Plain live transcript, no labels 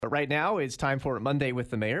But right now, it's time for Monday with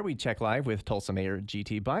the Mayor. We check live with Tulsa Mayor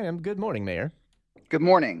GT Bynum. Good morning, Mayor. Good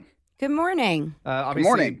morning. Good morning. Obviously, Good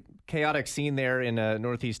morning. chaotic scene there in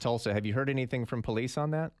northeast Tulsa. Have you heard anything from police on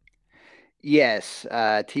that? Yes,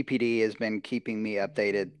 TPD has been keeping me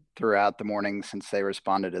updated throughout the morning since they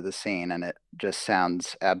responded to the scene, and it just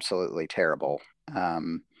sounds absolutely terrible.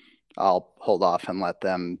 Um, I'll hold off and let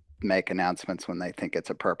them make announcements when they think it's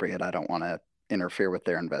appropriate. I don't want to interfere with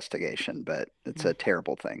their investigation, but it's a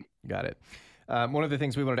terrible thing. Got it. One of the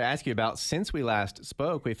things we wanted to ask you about since we last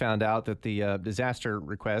spoke, we found out that the disaster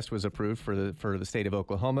request was approved for the state of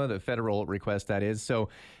Oklahoma, the federal request that is. So,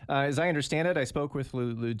 as I understand it, I spoke with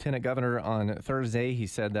Lieutenant Governor on Thursday. He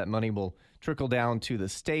said that money will trickle down to the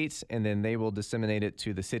states, and then they will disseminate it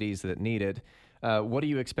to the cities that need it. What do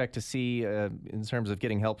you expect to see in terms of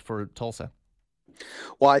getting help for Tulsa?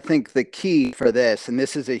 Well, I think the key for this, and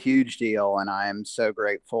this is a huge deal, and I am so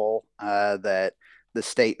grateful that the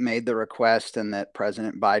state made the request and that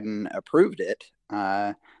President Biden approved it.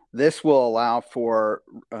 This will allow for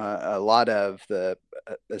a lot of a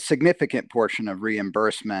significant portion of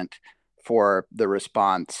reimbursement for the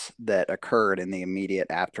response that occurred in the immediate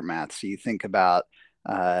aftermath. So you think about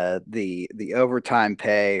the overtime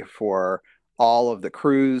pay for all of the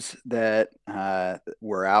crews that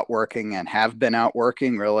were out working and have been out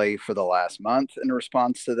working really for the last month in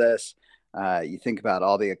response to this. You think about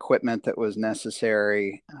all the equipment that was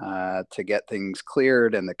necessary to get things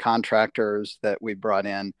cleared and the contractors that we brought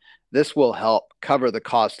in. This will help cover the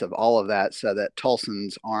cost of all of that so that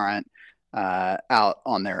Tulsans aren't out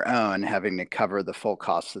on their own having to cover the full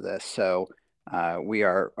cost of this. So we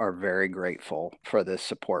are very grateful for this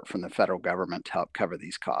support from the federal government to help cover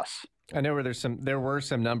these costs. I know there were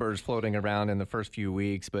some numbers floating around in the first few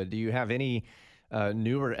weeks, but do you have any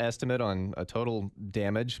newer estimate on a total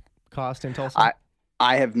damage cost in Tulsa?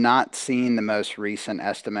 I have not seen the most recent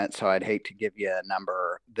estimate, so I'd hate to give you a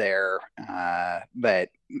number there. But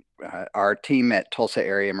our team at Tulsa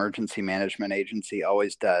Area Emergency Management Agency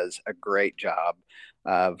always does a great job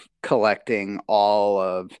of collecting all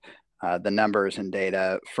of the numbers and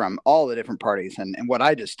data from all the different parties. And what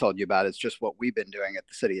I just told you about is just what we've been doing at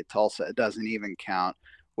the city of Tulsa. It doesn't even count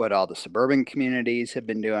what all the suburban communities have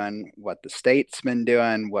been doing, what the state's been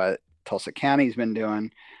doing, what Tulsa County's been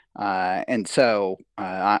doing. And so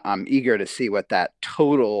I'm eager to see what that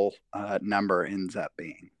total number ends up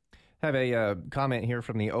being. I have a comment here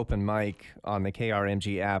from the open mic on the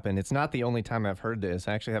KRMG app, and it's not the only time I've heard this.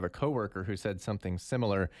 I actually have a coworker who said something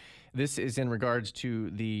similar. This is in regards to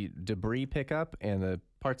the debris pickup and the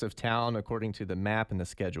parts of town according to the map and the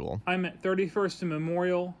schedule. I'm at 31st and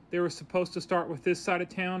Memorial. They were supposed to start with this side of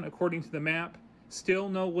town according to the map. Still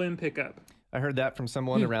no limb pickup. I heard that from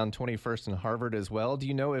someone around 21st and Harvard as well. Do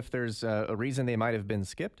you know if there's a reason they might have been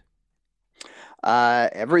skipped?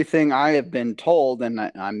 Everything I have been told, and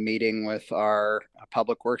I'm meeting with our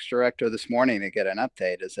public works director this morning to get an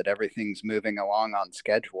update, is that everything's moving along on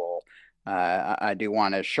schedule. I do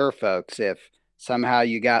want to assure folks, if somehow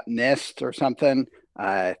you got missed or something,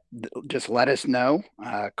 just let us know.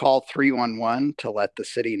 Call 311 to let the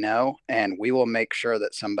city know, and we will make sure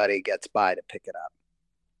that somebody gets by to pick it up.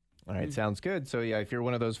 All right, sounds good. So, yeah, if you're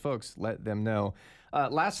one of those folks, let them know.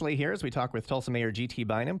 Lastly, here, as we talk with Tulsa Mayor GT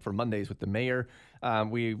Bynum for Mondays with the Mayor,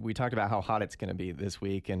 we talked about how hot it's going to be this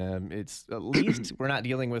week, and it's at least we're not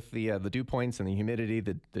dealing with the dew points and the humidity,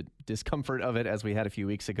 the discomfort of it as we had a few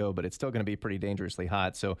weeks ago, but it's still going to be pretty dangerously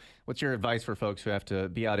hot. So what's your advice for folks who have to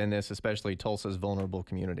be out in this, especially Tulsa's vulnerable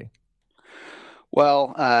community?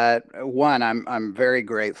 Well, one, I'm very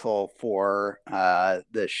grateful for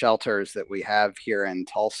the shelters that we have here in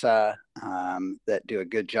Tulsa that do a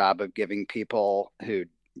good job of giving people who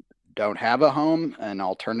don't have a home an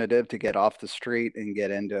alternative to get off the street and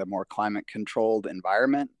get into a more climate controlled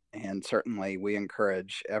environment. And certainly we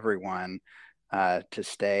encourage everyone to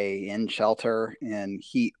stay in shelter in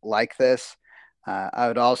heat like this. I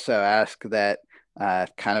would also ask that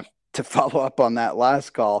kind of to follow up on that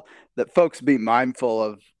last call, that folks be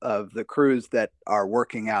mindful of the crews that are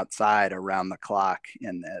working outside around the clock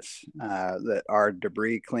in this, that our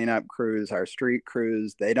debris cleanup crews, our street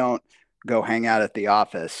crews, they don't go hang out at the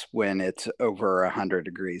office when it's over 100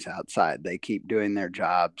 degrees outside. They keep doing their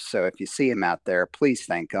jobs. So if you see them out there, please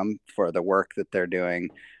thank them for the work that they're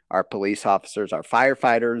doing. Our police officers, our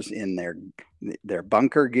firefighters in their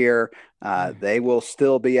bunker gear, they will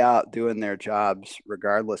still be out doing their jobs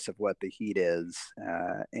regardless of what the heat is,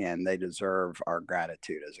 and they deserve our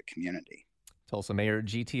gratitude as a community. Tulsa Mayor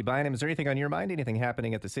GT Bynum, is there anything on your mind, anything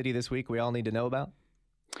happening at the city this week we all need to know about?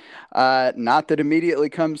 Not that immediately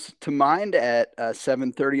comes to mind at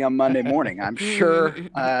 7:30 on Monday morning. I'm sure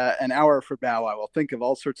an hour from now I will think of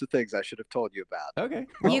all sorts of things I should have told you about. Okay.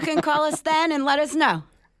 Well, you can call us then and let us know.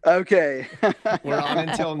 Okay. We're on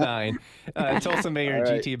until 9. Tulsa Mayor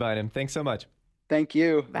right. GT Bynum, thanks so much. Thank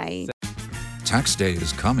you. Bye. Tax day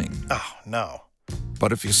is coming. Oh, no.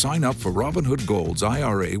 But if you sign up for Robinhood Gold's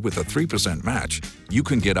IRA with a 3% match, you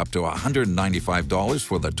can get up to $195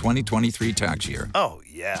 for the 2023 tax year. Oh,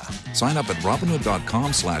 yeah. Sign up at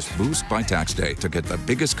Robinhood.com/boost by tax day to get the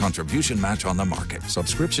biggest contribution match on the market.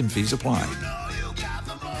 Subscription fees apply.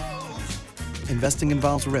 Investing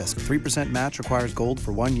involves risk. 3% match requires gold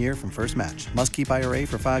for 1 year from first match. Must keep IRA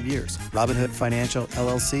for 5 years. Robinhood Financial,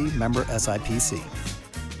 LLC, member SIPC.